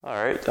All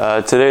right.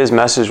 Today's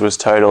message was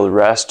titled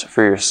Rest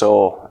for Your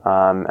Soul.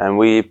 And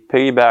we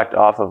piggybacked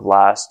off of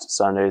last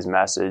Sunday's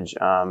message,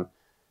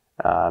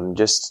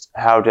 just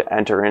how to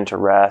enter into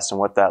rest and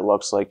what that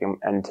looks like.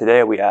 And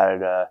today we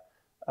added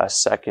a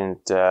second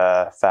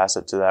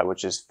facet to that,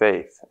 which is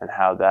faith, and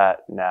how that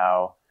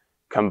now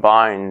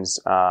combines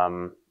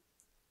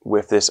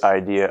with this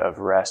idea of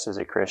rest as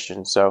a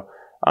Christian. So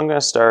I'm going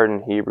to start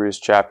in Hebrews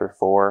chapter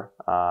 4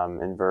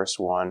 in verse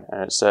 1.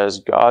 And it says,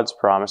 God's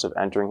promise of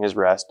entering his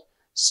rest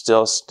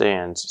still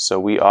stands, so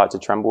we ought to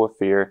tremble with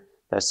fear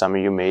that some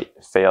of you may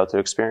fail to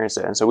experience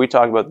it. And so we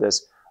talked about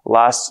this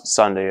last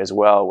Sunday as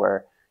well,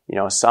 where,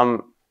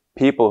 some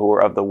people who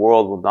are of the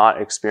world will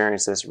not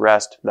experience this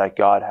rest that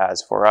God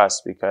has for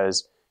us,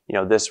 because,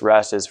 this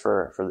rest is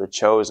for the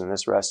chosen.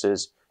 This rest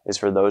is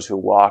for those who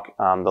walk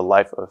the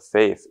life of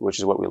faith, which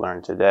is what we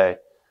learned today.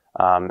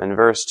 In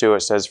verse 2,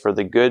 it says, For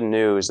the good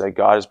news that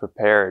God has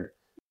prepared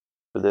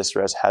for this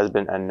rest has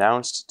been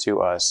announced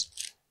to us,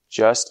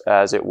 just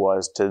as it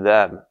was to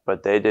them,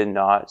 but it did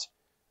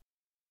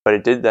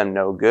them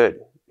no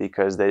good,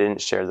 because they didn't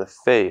share the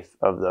faith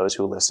of those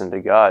who listened to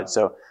God.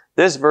 So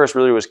this verse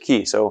really was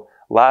key. So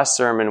last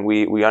sermon,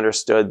 we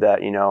understood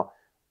that,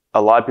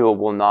 a lot of people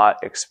will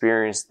not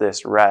experience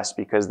this rest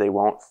because they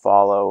won't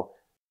follow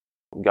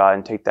God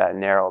and take that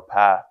narrow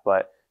path.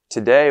 But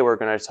today we're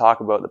going to talk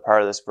about the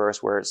part of this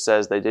verse where it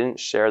says they didn't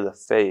share the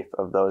faith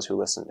of those who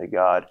listened to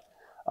God.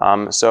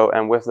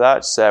 And with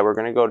that said, we're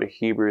going to go to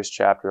Hebrews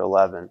chapter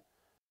 11,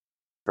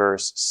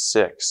 verse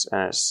 6,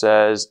 and it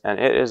says, And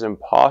it is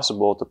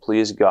impossible to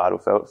please God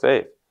without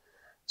faith.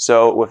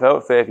 So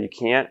without faith, you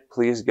can't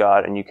please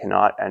God and you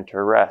cannot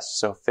enter rest.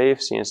 So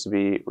faith seems to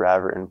be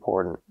rather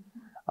important.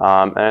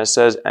 And it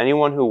says,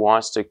 Anyone who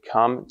wants to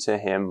come to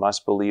him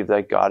must believe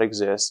that God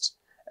exists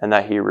and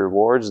that he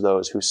rewards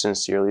those who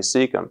sincerely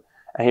seek him.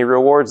 And he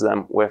rewards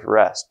them with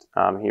rest.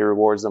 He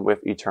rewards them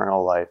with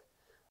eternal life.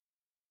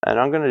 And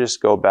I'm going to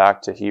just go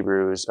back to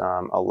Hebrews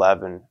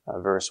 11,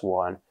 verse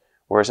 1,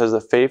 where it says,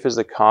 The faith is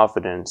the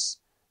confidence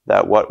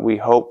that what we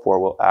hope for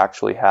will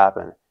actually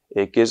happen.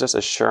 It gives us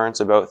assurance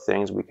about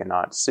things we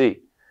cannot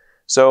see.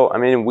 So,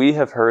 we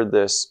have heard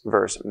this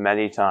verse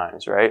many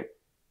times, right?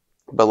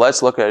 But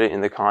let's look at it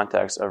in the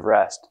context of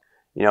rest.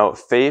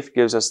 Faith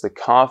gives us the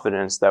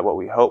confidence that what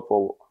we hope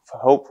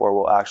for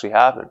will actually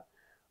happen.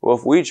 Well,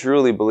 if we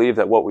truly believe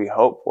that what we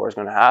hope for is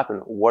going to happen,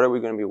 what are we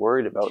going to be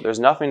worried about? There's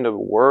nothing to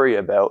worry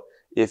about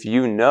if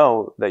you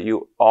know that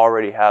you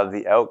already have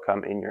the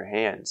outcome in your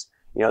hands.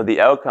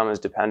 The outcome is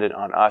dependent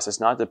on us.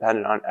 It's not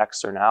dependent on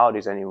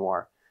externalities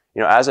anymore.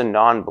 As a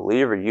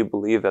non-believer, you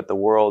believe that the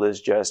world is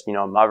just,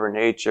 Mother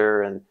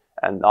Nature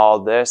and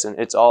all this, and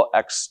it's all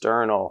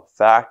external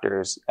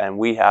factors, and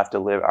we have to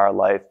live our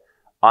life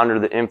under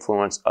the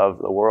influence of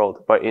the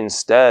world. But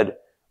instead,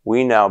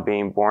 we now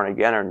being born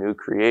again are new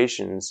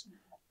creations,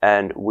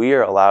 and we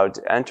are allowed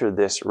to enter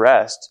this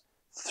rest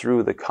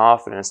through the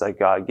confidence that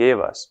God gave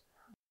us.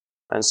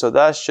 And so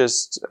that's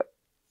just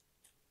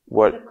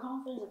what,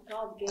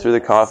 through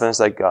the confidence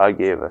that God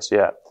gave us,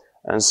 yeah.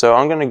 And so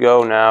I'm going to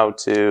go now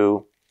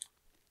to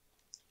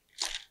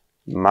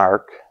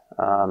Mark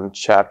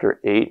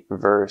chapter 8,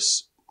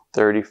 verse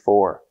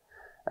 34.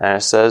 And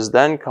it says,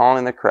 Then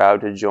calling the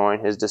crowd to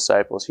join his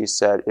disciples, he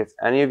said, If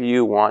any of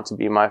you want to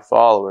be my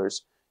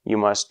followers, you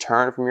must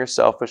turn from your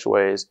selfish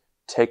ways,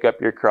 take up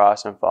your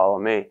cross, and follow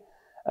me.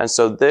 And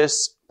so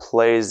this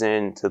plays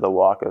into the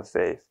walk of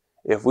faith.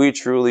 If we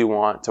truly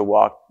want to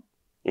walk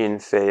in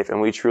faith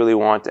and we truly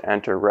want to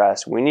enter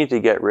rest, we need to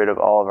get rid of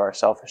all of our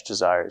selfish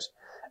desires.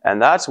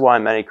 And that's why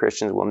many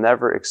Christians will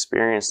never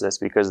experience this,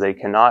 because they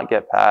cannot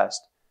get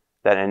past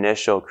that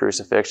initial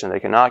crucifixion.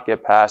 They cannot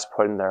get past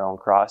putting their own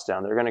cross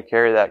down. They're going to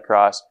carry that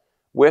cross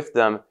with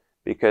them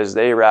because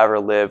they rather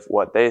live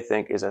what they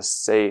think is a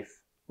safe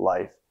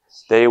life.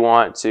 They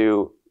want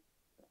to,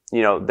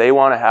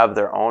 have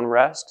their own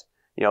rest,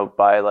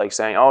 by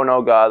saying, oh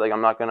no, God,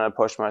 I'm not going to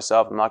push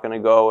myself. I'm not going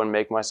to go and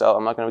make myself,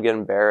 I'm not going to get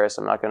embarrassed.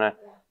 I'm not going to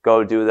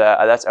go do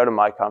that. That's out of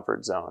my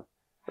comfort zone,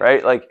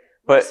 right?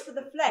 But for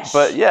the flesh.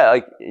 But yeah,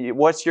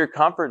 what's your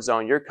comfort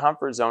zone? Your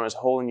comfort zone is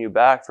holding you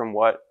back from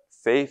what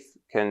faith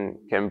can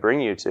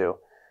bring you to.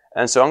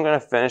 And so I'm going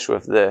to finish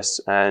with this.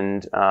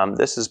 And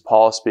this is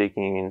Paul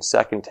speaking in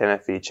 2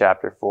 Timothy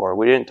chapter 4.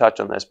 We didn't touch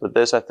on this, but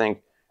this, I think,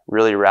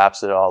 really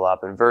wraps it all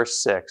up. In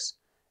verse 6,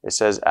 it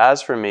says,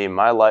 As for me,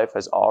 my life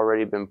has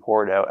already been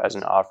poured out as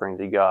an offering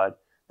to God.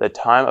 The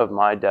time of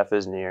my death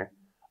is near.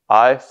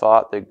 I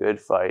fought the good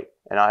fight,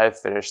 and I have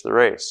finished the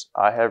race.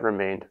 I have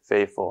remained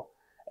faithful.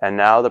 And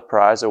now the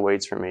prize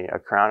awaits for me, a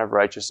crown of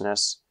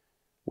righteousness,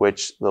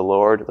 which the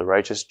Lord, the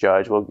righteous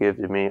judge, will give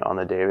to me on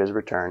the day of his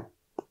return.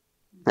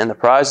 And the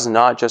prize is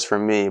not just for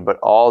me, but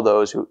all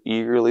those who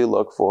eagerly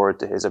look forward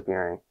to his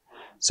appearing.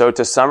 So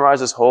to summarize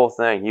this whole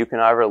thing, you can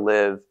either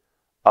live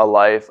a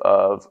life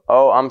of,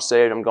 oh, I'm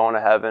saved, I'm going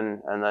to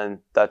heaven, and then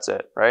that's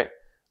it, right?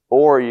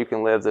 Or you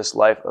can live this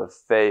life of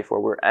faith where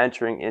we're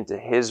entering into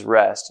his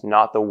rest,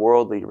 not the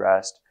worldly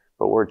rest,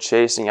 but we're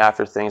chasing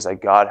after things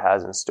that God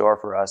has in store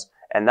for us.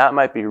 And that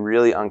might be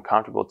really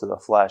uncomfortable to the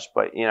flesh,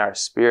 but in our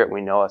spirit,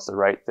 we know it's the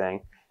right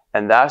thing.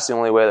 And that's the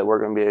only way that we're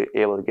going to be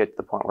able to get to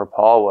the point where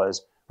Paul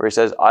was, where he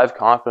says, I've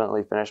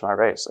confidently finished my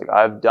race. Like,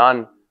 I've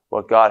done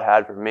what God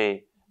had for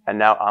me, and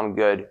now I'm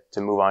good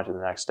to move on to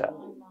the next step.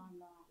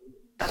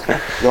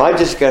 No, I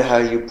just got how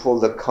you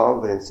pulled the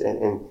confidence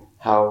and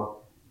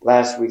how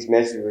last week's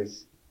message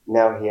was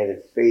now he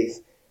added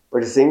faith.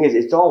 But the thing is,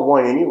 it's all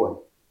one anyway.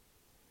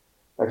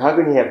 Like, how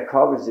can you have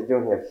confidence if you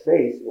don't have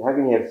faith? And how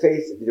can you have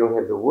faith if you don't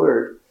have the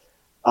Word?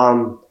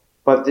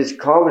 But this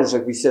confidence,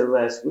 like we said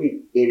last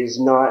week, it is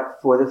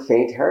not for the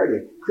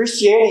faint-hearted.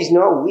 Christianity is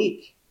not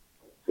weak.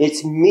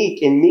 It's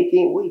meek, and meek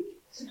ain't weak.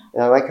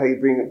 And I like how you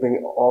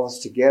bring all this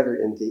together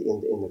in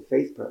the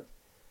faith part.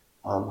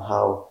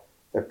 How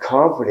the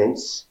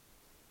confidence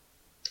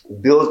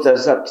builds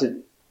us up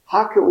to,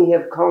 how can we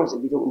have confidence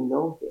if we don't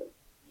know Him?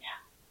 Yeah.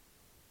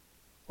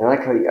 And I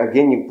like how,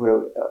 you put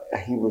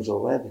out Hebrews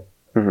 11.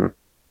 Mm-hmm.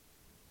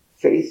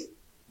 Faith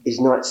is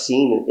not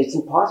seen, and it's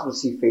impossible to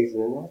see faith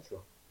in the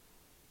natural.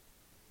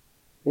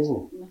 Isn't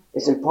it?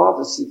 It's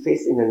impossible to see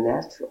faith in the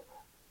natural.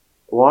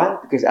 Why?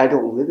 Because I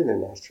don't live in the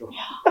natural.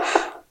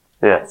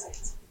 Yeah.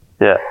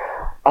 Yeah.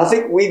 I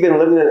think we've been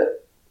living in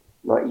it,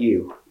 not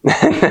you.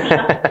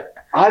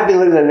 I've been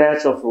living in the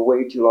natural for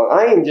way too long.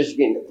 I am just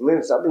getting a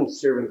glimpse. I've been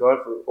serving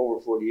God for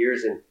over 40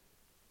 years, and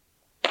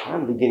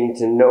I'm beginning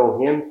to know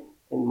Him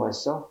and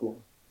myself now.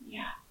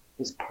 Yeah.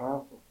 It's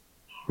powerful.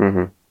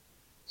 Mm-hmm.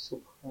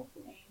 So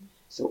powerful.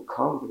 So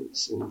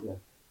confidence and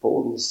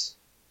boldness.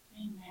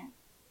 Amen.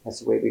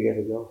 That's the way we got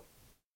to go.